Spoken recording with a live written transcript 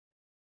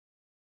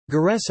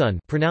Giresun,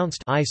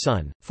 pronounced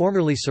I-sun,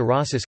 formerly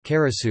Kerasous,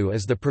 Kerasous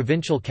is the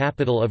provincial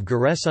capital of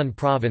Giresun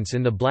province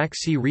in the Black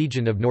Sea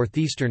region of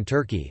northeastern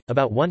Turkey,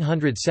 about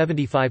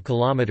 175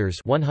 kilometers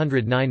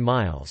 (109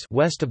 miles)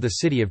 west of the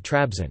city of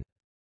Trabzon.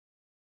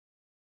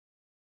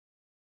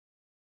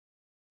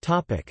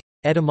 Topic: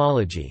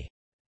 Etymology.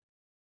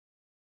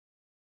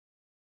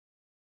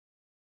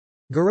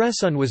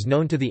 Giresun was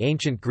known to the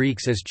ancient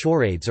Greeks as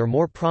Chorades or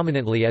more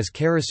prominently as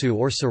Kerasous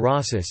or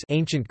Kerasous,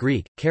 ancient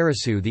Greek,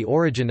 Kerasous, the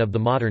origin of the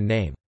modern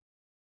name.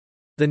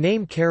 The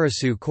name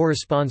Kerasous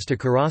corresponds to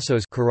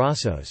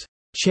Kerasous,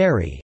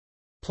 cherry,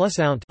 plus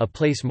ount, a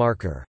place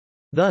marker.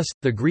 Thus,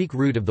 the Greek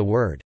root of the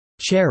word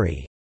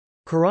cherry,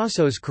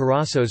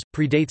 Kerasous,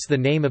 predates the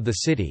name of the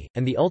city,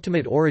 and the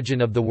ultimate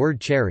origin of the word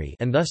cherry,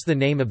 and thus the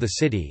name of the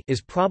city,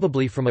 is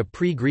probably from a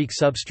pre-Greek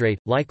substrate,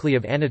 likely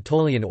of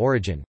Anatolian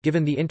origin,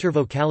 given the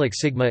intervocalic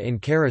sigma in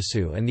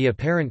Kerasous and the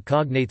apparent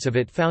cognates of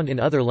it found in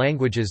other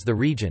languages. The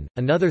region.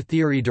 Another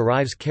theory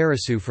derives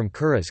Kerasous from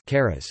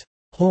keras,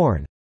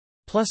 horn,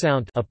 plus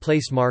ount, a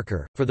place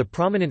marker, for the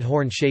prominent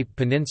horn-shaped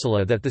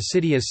peninsula that the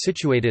city is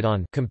situated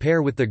on.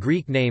 Compare with the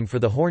Greek name for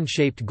the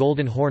horn-shaped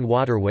Golden Horn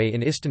waterway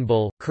in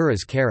Istanbul,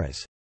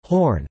 keras,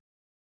 horn.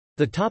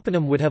 The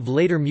toponym would have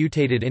later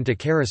mutated into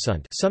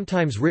Kerasunt,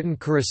 sometimes written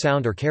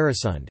Kerasound or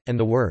Kerasund, and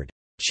the word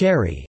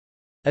cherry,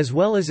 as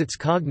well as its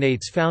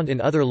cognates found in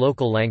other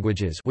local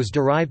languages, was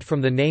derived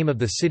from the name of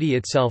the city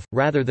itself,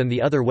 rather than the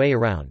other way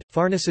around.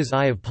 Pharnaces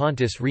I of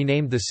Pontus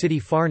renamed the city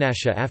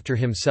Pharnacia after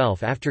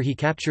himself after he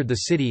captured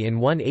the city in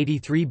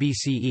 183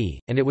 BCE,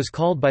 and it was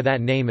called by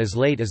that name as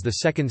late as the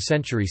 2nd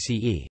century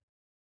CE.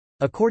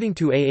 According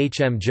to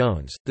Ahm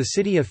Jones, the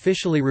city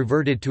officially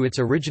reverted to its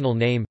original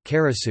name,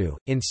 Kerasous.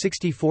 In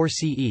 64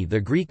 CE the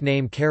Greek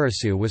name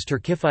Kerasous was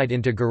Turkified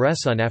into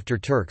Giresun after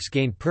Turks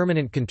gained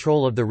permanent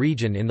control of the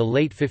region in the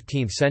late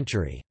 15th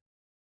century.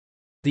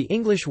 The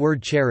English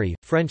word cherry,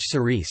 French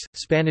cerise,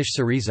 Spanish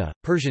cereza,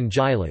 Persian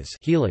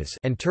gilas,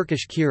 and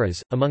Turkish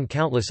kiraz, among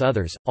countless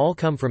others, all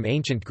come from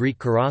ancient Greek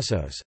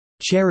kerassos,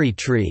 cherry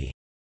tree.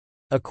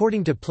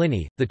 According to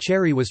Pliny, the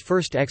cherry was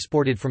first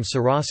exported from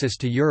Kerasous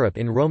to Europe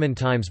in Roman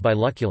times by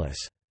Lucullus.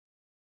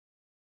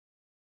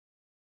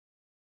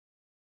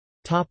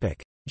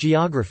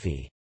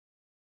 Geography.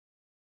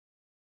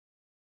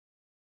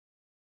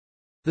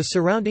 The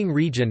surrounding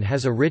region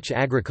has a rich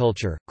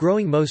agriculture,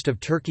 growing most of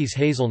Turkey's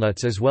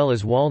hazelnuts as well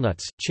as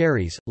walnuts,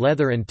 cherries,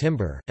 leather and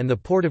timber, and the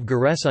port of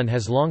Giresun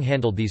has long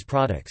handled these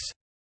products.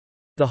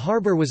 The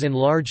harbour was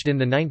enlarged in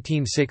the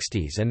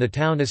 1960s and the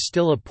town is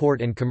still a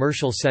port and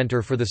commercial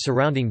centre for the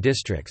surrounding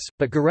districts,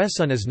 but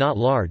Giresun is not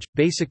large,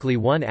 basically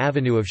one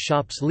avenue of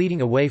shops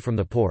leading away from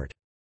the port.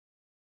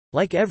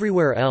 Like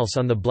everywhere else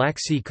on the Black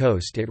Sea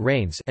coast, it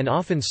rains and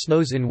often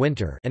snows in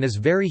winter and is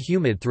very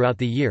humid throughout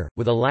the year,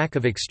 with a lack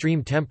of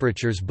extreme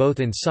temperatures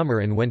both in summer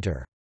and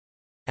winter.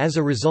 As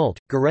a result,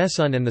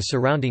 Giresun and the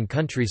surrounding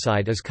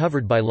countryside is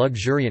covered by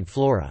luxuriant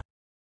flora.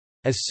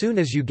 As soon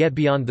as you get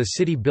beyond the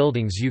city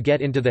buildings you get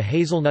into the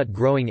hazelnut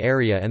growing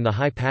area, and the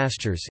high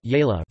pastures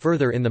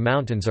further in the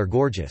mountains are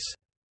gorgeous.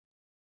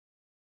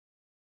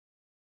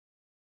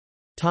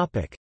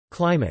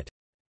 Climate.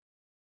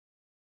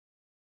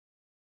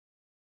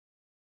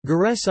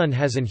 Giresun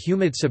has an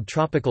humid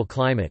subtropical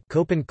climate,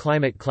 Köppen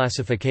climate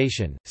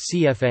classification,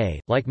 CFA,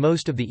 like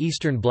most of the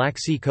eastern Black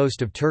Sea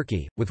coast of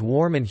Turkey, with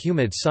warm and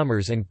humid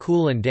summers and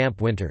cool and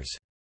damp winters.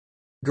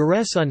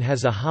 Giresun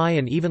has a high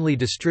and evenly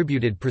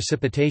distributed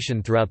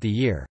precipitation throughout the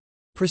year.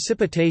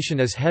 Precipitation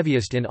is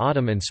heaviest in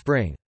autumn and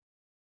spring.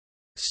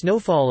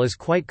 Snowfall is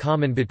quite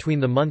common between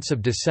the months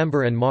of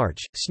December and March,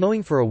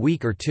 snowing for a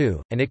week or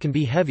two, and it can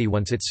be heavy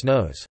once it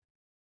snows.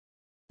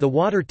 The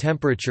water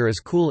temperature is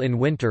cool in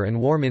winter and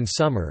warm in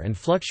summer and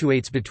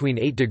fluctuates between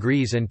 8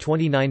 degrees and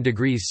 29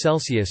 degrees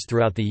Celsius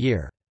throughout the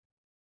year.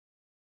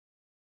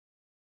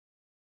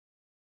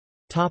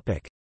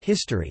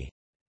 History.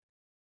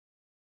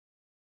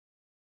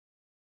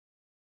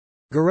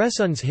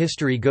 Giresun's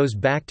history goes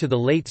back to the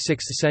late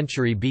 6th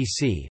century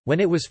BC,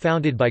 when it was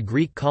founded by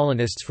Greek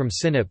colonists from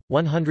Sinop,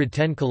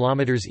 110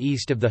 km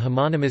east of the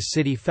homonymous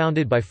city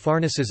founded by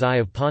Pharnaces I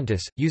of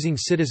Pontus, using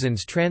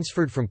citizens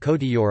transferred from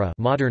Kotiora,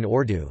 modern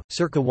Ordu,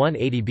 circa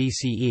 180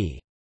 BCE.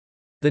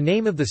 The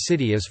name of the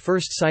city is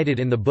first cited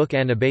in the book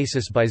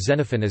Anabasis by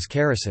Xenophon as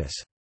Kerasous.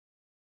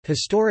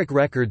 Historic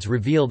records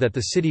reveal that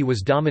the city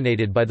was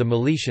dominated by the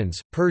Meletians,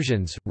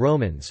 Persians,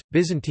 Romans,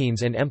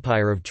 Byzantines and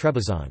Empire of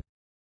Trebizond.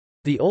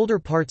 The older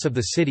parts of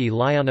the city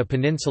lie on a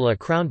peninsula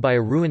crowned by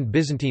a ruined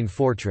Byzantine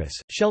fortress,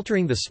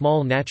 sheltering the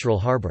small natural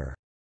harbour.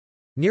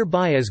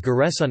 Nearby is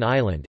Giresun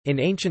Island, in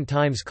ancient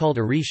times called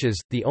Arishas,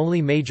 the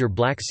only major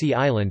Black Sea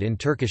island in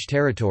Turkish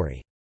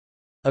territory.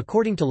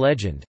 According to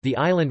legend, the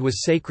island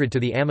was sacred to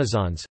the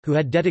Amazons, who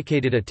had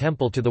dedicated a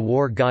temple to the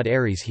war god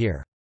Ares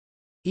here.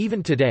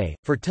 Even today,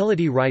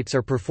 fertility rites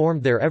are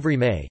performed there every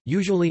May,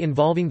 usually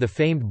involving the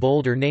famed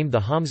boulder named the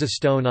Hamza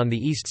Stone on the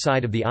east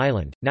side of the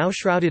island, now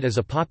shrouded as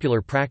a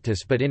popular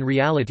practice but in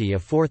reality a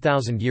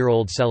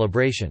 4,000-year-old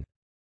celebration.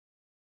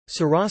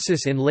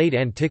 Kerasous in late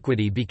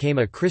antiquity became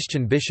a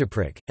Christian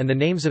bishopric, and the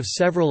names of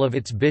several of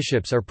its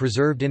bishops are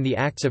preserved in the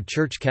Acts of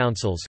Church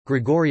Councils: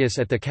 Gregorius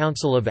at the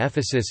Council of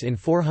Ephesus in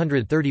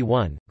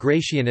 431,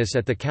 Gratianus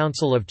at the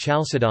Council of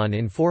Chalcedon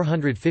in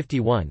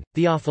 451,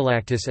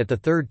 Theophylactus at the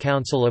Third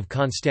Council of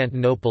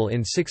Constantinople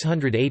in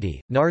 680,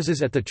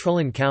 Narses at the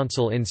Trullan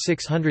Council in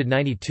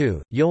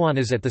 692,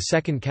 Ioannes at the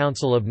Second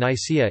Council of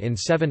Nicaea in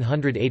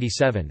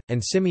 787,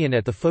 and Simeon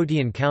at the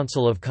Photian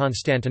Council of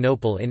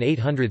Constantinople in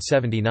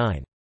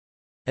 879.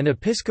 An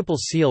episcopal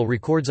seal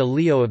records a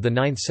Leo of the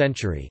 9th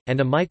century, and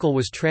a Michael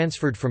was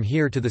transferred from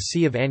here to the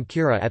see of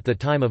Ancyra at the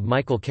time of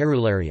Michael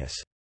Cerularius.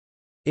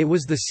 It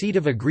was the seat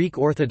of a Greek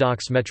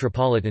Orthodox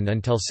metropolitan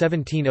until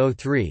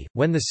 1703,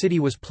 when the city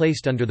was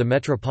placed under the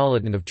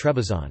Metropolitan of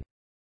Trebizond.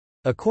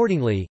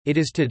 Accordingly, it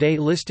is today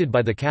listed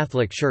by the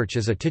Catholic Church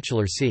as a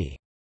titular see.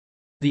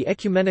 The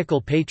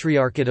Ecumenical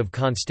Patriarchate of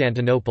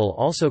Constantinople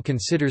also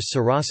considers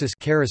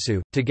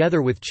Kerasous,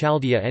 together with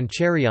Chaldea and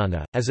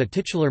Cheriana, as a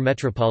titular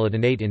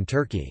metropolitanate in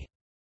Turkey.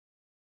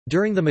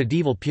 During the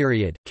medieval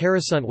period,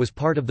 Kerasous was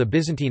part of the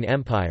Byzantine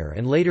Empire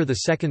and later the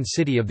second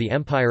city of the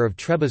Empire of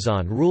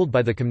Trebizond ruled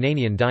by the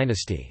Komnenian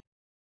dynasty.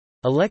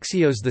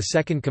 Alexios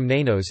II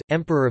Komnenos,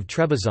 Emperor of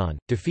Trebizond,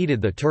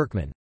 defeated the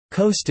Turkmen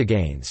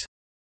Kostaganes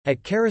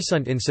at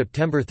Kerasous in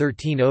September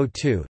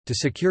 1302. To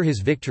secure his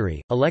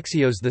victory,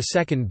 Alexios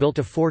II built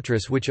a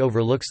fortress which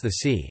overlooks the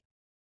sea.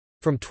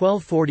 From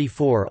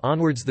 1244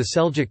 onwards the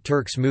Seljuk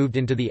Turks moved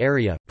into the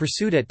area,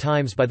 pursued at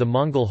times by the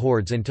Mongol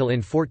hordes until in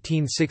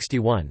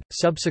 1461,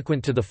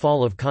 subsequent to the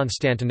fall of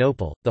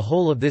Constantinople, the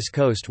whole of this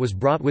coast was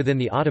brought within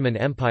the Ottoman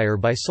Empire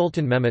by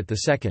Sultan Mehmet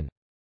II.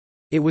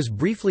 It was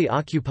briefly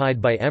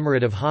occupied by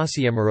Emirate of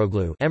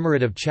Hasiyemiroglu,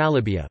 Emirate of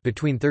Chalybia,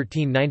 between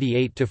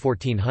 1398 to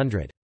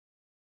 1400.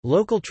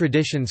 Local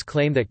traditions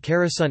claim that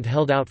Kerasous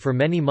held out for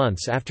many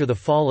months after the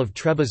fall of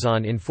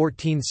Trebizond in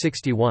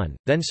 1461,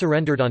 then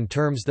surrendered on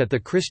terms that the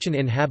Christian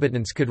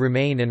inhabitants could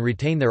remain and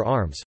retain their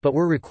arms, but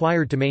were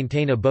required to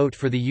maintain a boat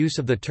for the use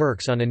of the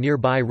Turks on a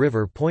nearby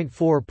river.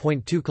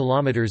 4.2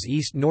 km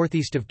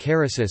east-northeast of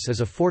Kerasous is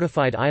a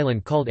fortified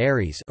island called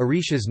Ares,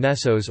 Aretias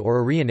Nessos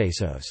or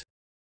Arianesos.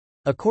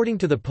 According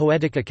to the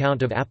poetic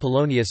account of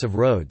Apollonius of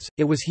Rhodes,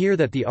 it was here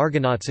that the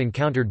Argonauts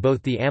encountered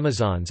both the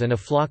Amazons and a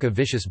flock of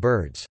vicious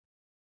birds.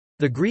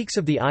 The Greeks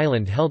of the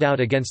island held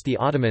out against the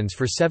Ottomans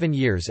for 7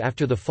 years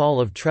after the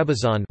fall of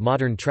Trebizond,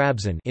 modern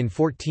Trabzon, in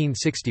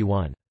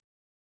 1461.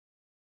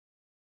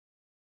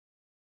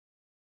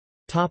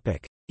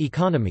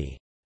 Economy.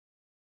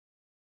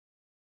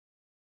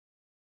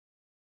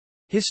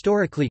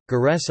 Historically,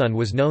 Giresun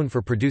was known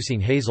for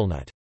producing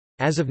hazelnut.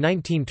 As of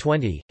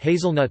 1920,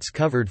 hazelnuts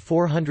covered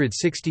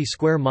 460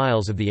 square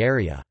miles of the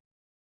area.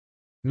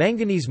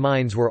 Manganese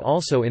mines were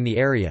also in the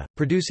area,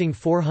 producing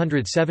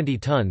 470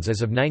 tons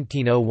as of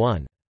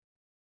 1901.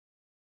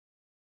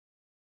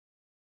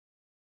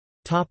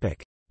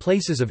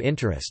 Places of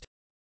interest.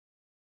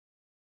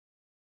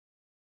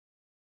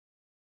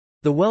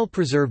 The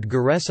well-preserved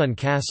Giresun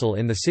Castle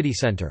in the city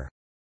centre.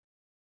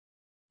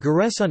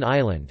 Giresun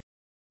Island.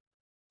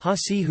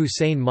 Hasi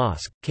Hussein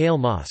Mosque, Kale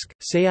Mosque,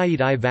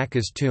 Sayyid-i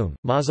Vakka's tomb,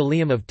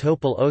 Mausoleum of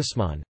Topal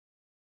Osman.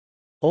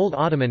 Old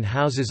Ottoman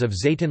houses of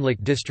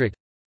Zeytinlik district.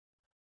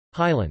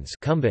 Highlands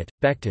Kumbit,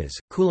 Bektas,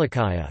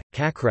 Kulakaya,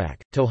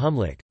 Kakrak,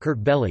 Tohumlik,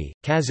 Kurtbeli,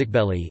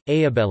 Kazakbeli,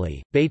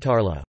 Ayabeli,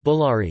 Baytarla,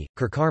 Bulari,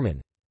 Kirkarman.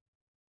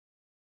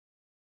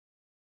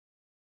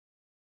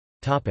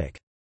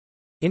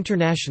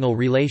 International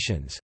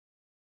relations.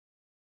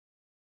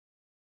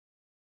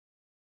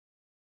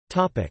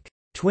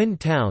 Twin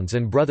towns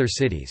and brother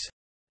cities.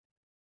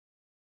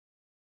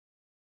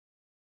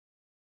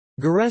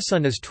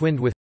 Giresun is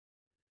twinned with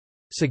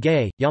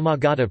Sagae,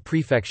 Yamagata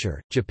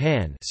Prefecture,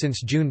 Japan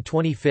since June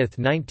 25,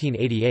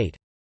 1988.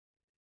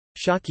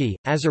 Shaki,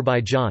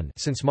 Azerbaijan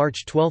since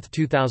March 12,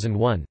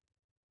 2001.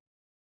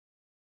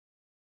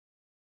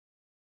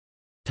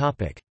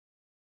 Topic.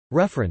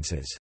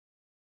 References.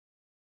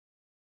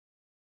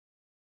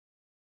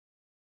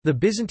 The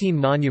Byzantine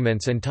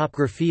Monuments and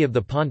Topography of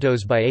the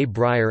Pontos by A.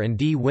 Breyer and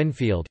D.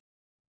 Winfield.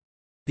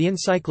 The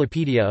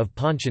Encyclopedia of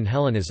Pontian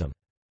Hellenism.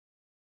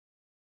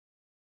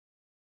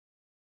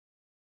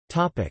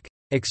 Topic.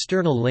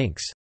 External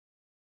links.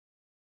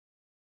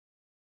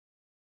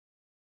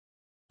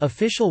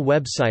 Official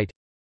website.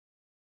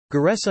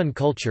 Giresun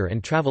Culture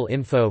and Travel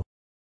Info.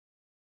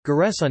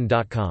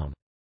 Giresun.com.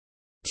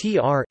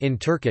 TR in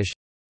Turkish.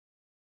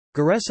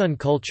 Giresun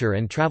Culture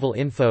and Travel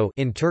Info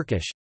in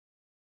Turkish.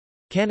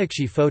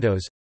 Kanakshi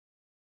photos.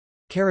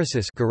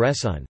 Kerasous,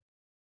 Giresun.